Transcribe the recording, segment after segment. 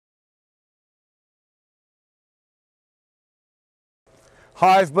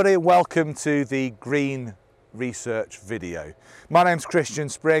Hi everybody, welcome to the Green Research video. My name's Christian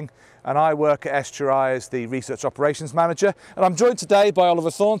Spring and I work at STRI as the Research Operations Manager, and I'm joined today by Oliver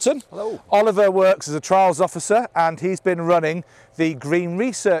Thornton. Hello. Oliver works as a trials officer and he's been running the Green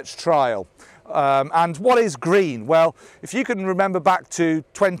Research Trial. And what is green? Well, if you can remember back to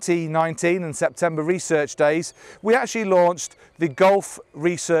 2019 and September research days, we actually launched the Gulf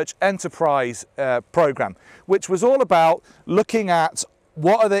Research Enterprise program, which was all about looking at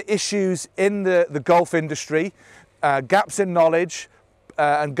what are the issues in the Gulf industry, gaps in knowledge,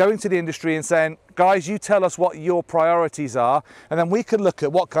 and going to the industry and saying, guys, you tell us what your priorities are, and then we can look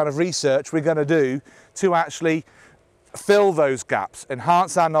at what kind of research we're going to do to actually fill those gaps,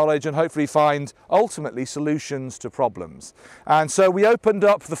 enhance our knowledge, and hopefully find ultimately solutions to problems. And so we opened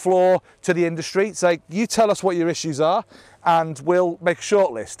up the floor to the industry, say, you tell us what your issues are and we'll make a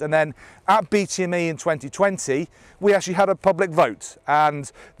shortlist. And then at BTME in 2020, we actually had a public vote, and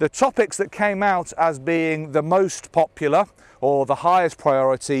the topics that came out as being the most popular or the highest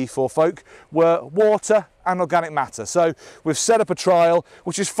priority for folk were water and organic matter. So we've set up a trial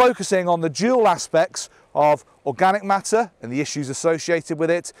which is focusing on the dual aspects of organic matter and the issues associated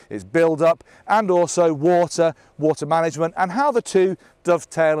with it, its build-up, and also water management, and how the two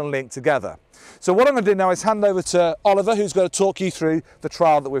dovetail and link together. So what I'm going to do now is hand over to Oliver, who's going to talk you through the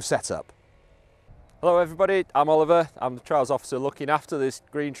trial that we've set up. Hello everybody, I'm Oliver. I'm the trials officer looking after this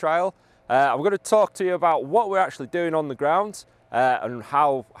green trial. I'm going to talk to you about what we're actually doing on the ground and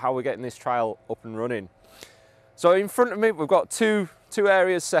how we're getting this trial up and running. So in front of me we've got two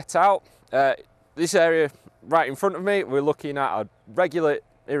areas set out. This area right in front of me, we're looking at a regular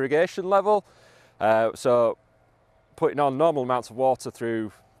irrigation level, so putting on normal amounts of water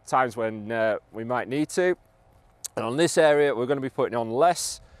through times when we might need to. And on this area we're going to be putting on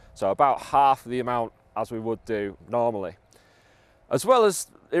less, so about half the amount as we would do normally. As well as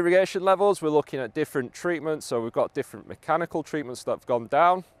irrigation levels, we're looking at different treatments, so we've got different mechanical treatments that have gone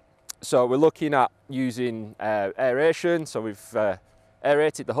down. So we're looking at using aeration, so we've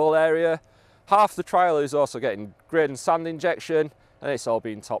aerated the whole area. Half the trial is also getting grade and sand injection, and it's all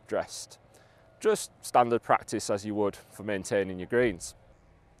being top dressed. Just standard practice as you would for maintaining your greens.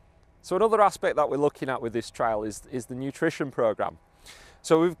 So another aspect that we're looking at with this trial is the nutrition program.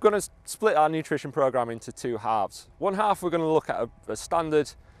 So we're going to split our nutrition program into two halves. One half we're going to look at a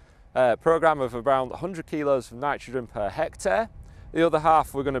standard program of around 100 kilos of nitrogen per hectare. The other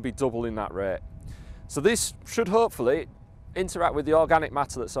half we're going to be doubling that rate. So this should hopefully interact with the organic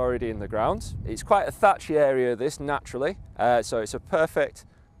matter that's already in the ground. It's quite a thatchy area, this, naturally, so it's a perfect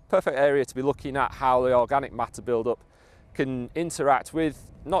area to be looking at how the organic matter build-up can interact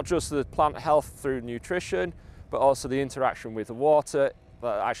with not just the plant health through nutrition, but also the interaction with the water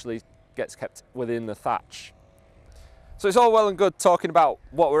that actually gets kept within the thatch. So it's all well and good talking about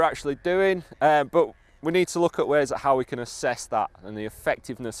what we're actually doing, but we need to look at ways at how we can assess that and the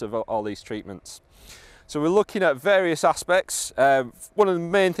effectiveness of all these treatments. So we're looking at various aspects. One of the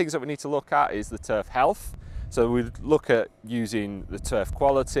main things that we need to look at is the turf health. So we look at using the turf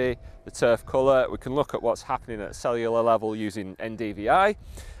quality, the turf colour. We can look at what's happening at a cellular level using NDVI.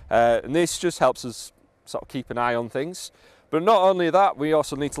 And this just helps us sort of keep an eye on things. But not only that, we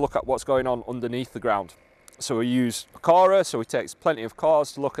also need to look at what's going on underneath the ground. So we use a corer, so we take plenty of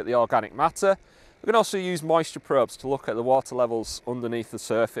cores to look at the organic matter. We can also use moisture probes to look at the water levels underneath the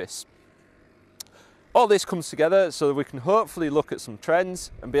surface. All this comes together so that we can hopefully look at some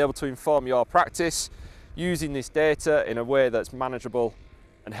trends and be able to inform your practice using this data in a way that's manageable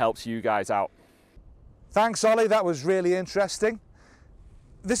and helps you guys out. Thanks, Ollie, that was really interesting.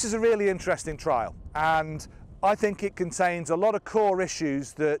 This is a really interesting trial, and I think it contains a lot of core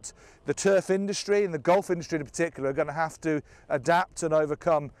issues that the turf industry and the golf industry in particular are going to have to adapt and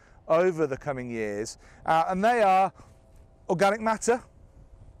overcome over the coming years. And they are organic matter,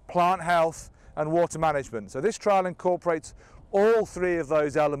 plant health, and water management. So this trial incorporates all three of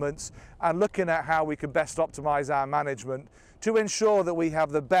those elements and looking at how we can best optimize our management to ensure that we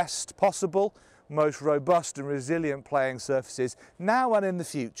have the best possible, most robust and resilient playing surfaces now and in the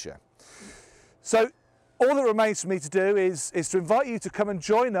future. So all that remains for me to do is to invite you to come and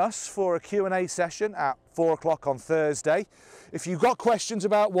join us for a Q&A session at 4 o'clock on Thursday. If you've got questions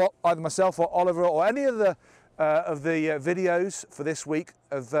about what either myself or Oliver or any of the videos for this week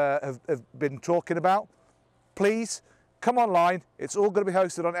have been talking about, please come online. It's all going to be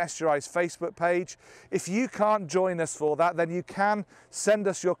hosted on STRI's Facebook page. If you can't join us for that, then you can send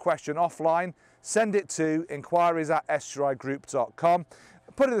us your question offline. Send it to inquiries@strigroup.com.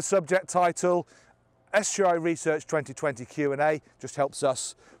 Put in the subject title STRI Research 2020 Q&A. Just helps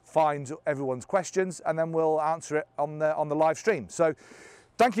us find everyone's questions, and then we'll answer it on the live stream. So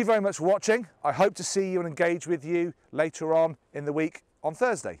thank you very much for watching. I hope to see you and engage with you later on in the week on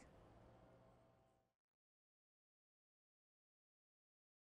Thursday.